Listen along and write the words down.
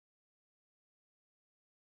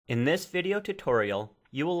In this video tutorial,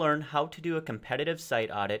 you will learn how to do a competitive site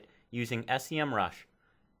audit using SEMrush.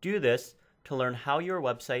 Do this to learn how your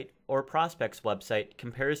website or prospect's website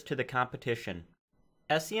compares to the competition.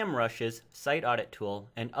 SEMrush's site audit tool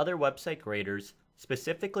and other website graders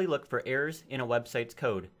specifically look for errors in a website's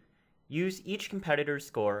code. Use each competitor's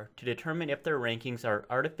score to determine if their rankings are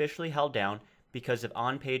artificially held down because of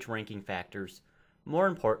on-page ranking factors. More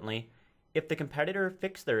importantly, if the competitor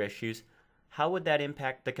fixed their issues, how would that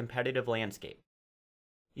impact the competitive landscape?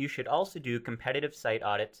 You should also do competitive site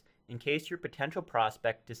audits in case your potential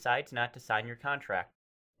prospect decides not to sign your contract.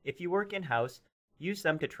 If you work in-house, use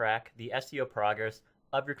them to track the SEO progress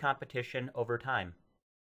of your competition over time.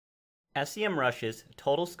 SEMrush's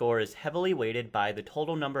total score is heavily weighted by the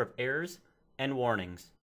total number of errors and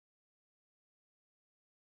warnings.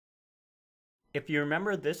 If you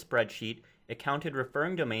remember this spreadsheet, it counted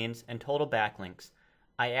referring domains and total backlinks.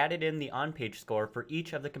 I added in the on-page score for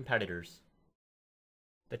each of the competitors.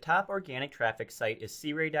 The top organic traffic site is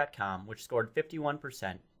SeaRay.com, which scored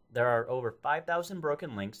 51%. There are over 5,000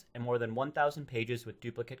 broken links and more than 1,000 pages with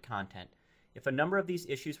duplicate content. If a number of these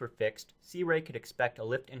issues were fixed, SeaRay could expect a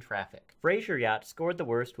lift in traffic. Fraser Yacht scored the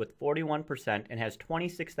worst with 41% and has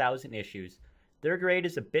 26,000 issues. Their grade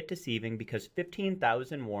is a bit deceiving because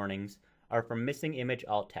 15,000 warnings are from missing image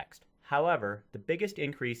alt text. However, the biggest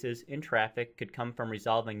increases in traffic could come from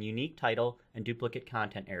resolving unique title and duplicate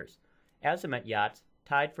content errors. Azimuth Yachts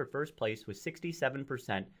tied for first place with 67%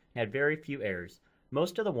 and had very few errors.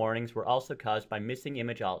 Most of the warnings were also caused by missing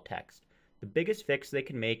image alt text. The biggest fix they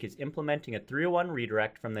can make is implementing a 301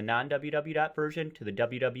 redirect from the non-www version to the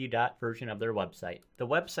www version of their website. The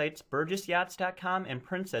websites BurgessYachts.com and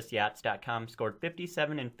PrincessYachts.com scored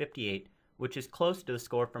 57 and 58, which is close to the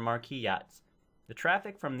score for Marquee Yachts. The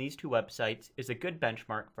traffic from these two websites is a good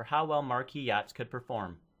benchmark for how well Marquee Yachts could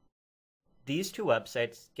perform. These two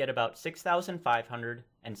websites get about 6,500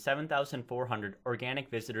 and 7,400 organic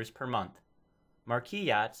visitors per month. Marquee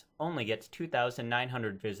Yachts only gets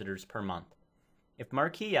 2,900 visitors per month. If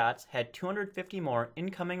Marquee Yachts had 250 more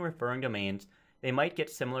incoming referring domains, they might get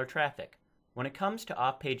similar traffic. When it comes to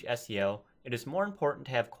off-page SEO, it is more important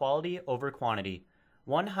to have quality over quantity.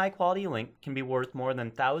 One high-quality link can be worth more than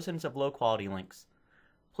thousands of low-quality links.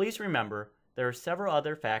 Please remember, there are several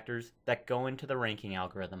other factors that go into the ranking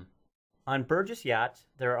algorithm. On Burgess Yachts,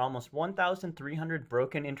 there are almost 1,300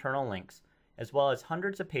 broken internal links, as well as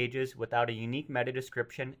hundreds of pages without a unique meta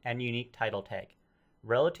description and unique title tag.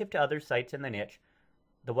 Relative to other sites in the niche,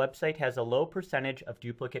 the website has a low percentage of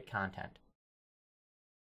duplicate content.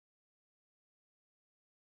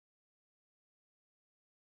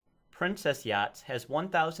 Princess Yachts has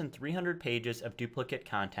 1,300 pages of duplicate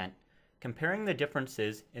content. Comparing the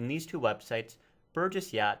differences in these two websites,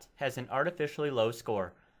 Burgess Yachts has an artificially low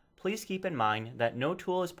score. Please keep in mind that no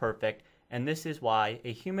tool is perfect, and this is why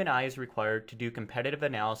a human eye is required to do competitive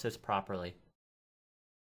analysis properly.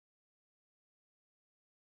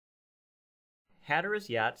 Hatteras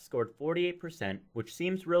Yachts scored 48%, which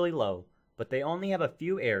seems really low, but they only have a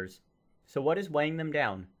few errors. So what is weighing them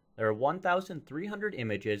down? There are 1,300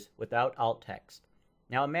 images without alt text.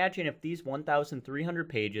 Now imagine if these 1,300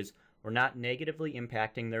 pages were not negatively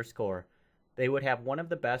impacting their score. They would have one of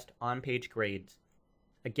the best on-page grades.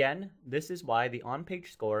 Again, this is why the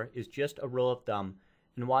on-page score is just a rule of thumb,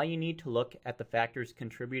 and why you need to look at the factors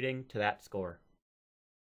contributing to that score.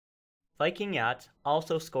 Viking Yachts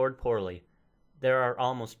also scored poorly. There are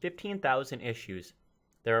almost 15,000 issues.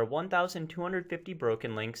 There are 1,250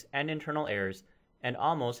 broken links and internal errors, and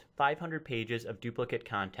almost 500 pages of duplicate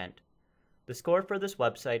content. The score for this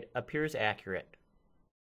website appears accurate.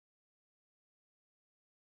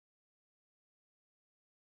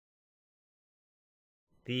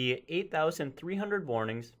 The 8,300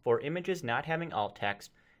 warnings for images not having alt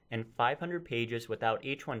text and 500 pages without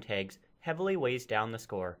H1 tags heavily weighs down the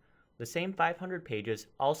score. The same 500 pages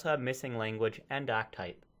also have missing language and doc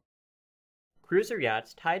type. Cruiser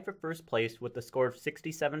Yachts tied for first place with a score of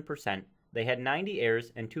 67%. They had 90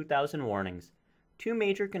 errors and 2,000 warnings. Two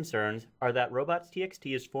major concerns are that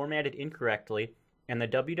robots.txt is formatted incorrectly and the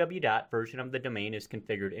www version of the domain is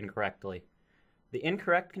configured incorrectly. The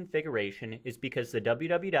incorrect configuration is because the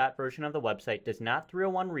www version of the website does not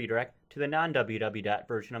 301 redirect to the non-www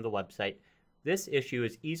version of the website. This issue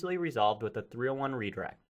is easily resolved with a 301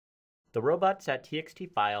 redirect. The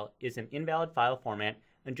robots.txt file is an invalid file format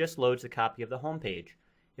and just loads a copy of the home page.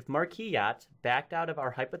 If Marquee Yachts backed out of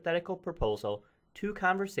our hypothetical proposal, two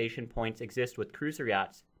conversation points exist with Cruiser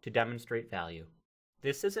Yachts to demonstrate value.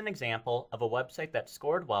 This is an example of a website that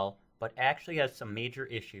scored well but actually has some major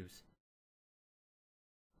issues.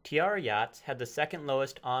 Tiara Yachts had the second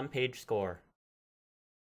lowest on-page score.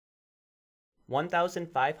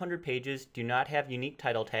 1,500 pages do not have unique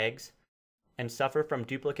title tags and suffer from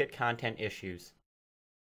duplicate content issues.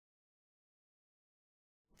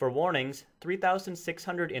 For warnings,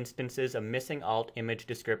 3,600 instances of missing alt image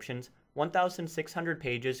descriptions, 1,600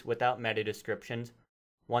 pages without meta descriptions,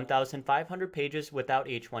 1,500 pages without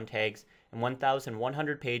H1 tags, and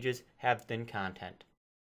 1,100 pages have thin content.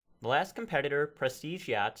 The last competitor, Prestige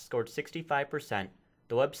Yachts, scored 65%.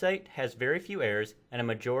 The website has very few errors, and a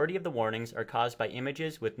majority of the warnings are caused by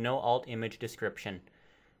images with no alt image description.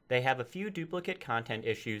 They have a few duplicate content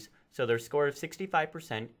issues, so their score of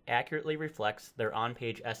 65% accurately reflects their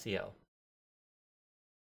on-page SEO.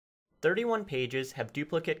 31 pages have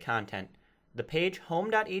duplicate content. The page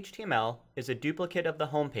home.html is a duplicate of the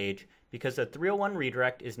home page because the 301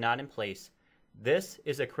 redirect is not in place. This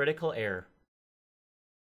is a critical error.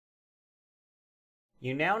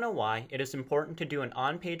 You now know why it is important to do an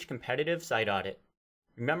on-page competitive site audit.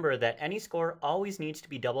 Remember that any score always needs to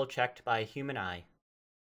be double-checked by a human eye.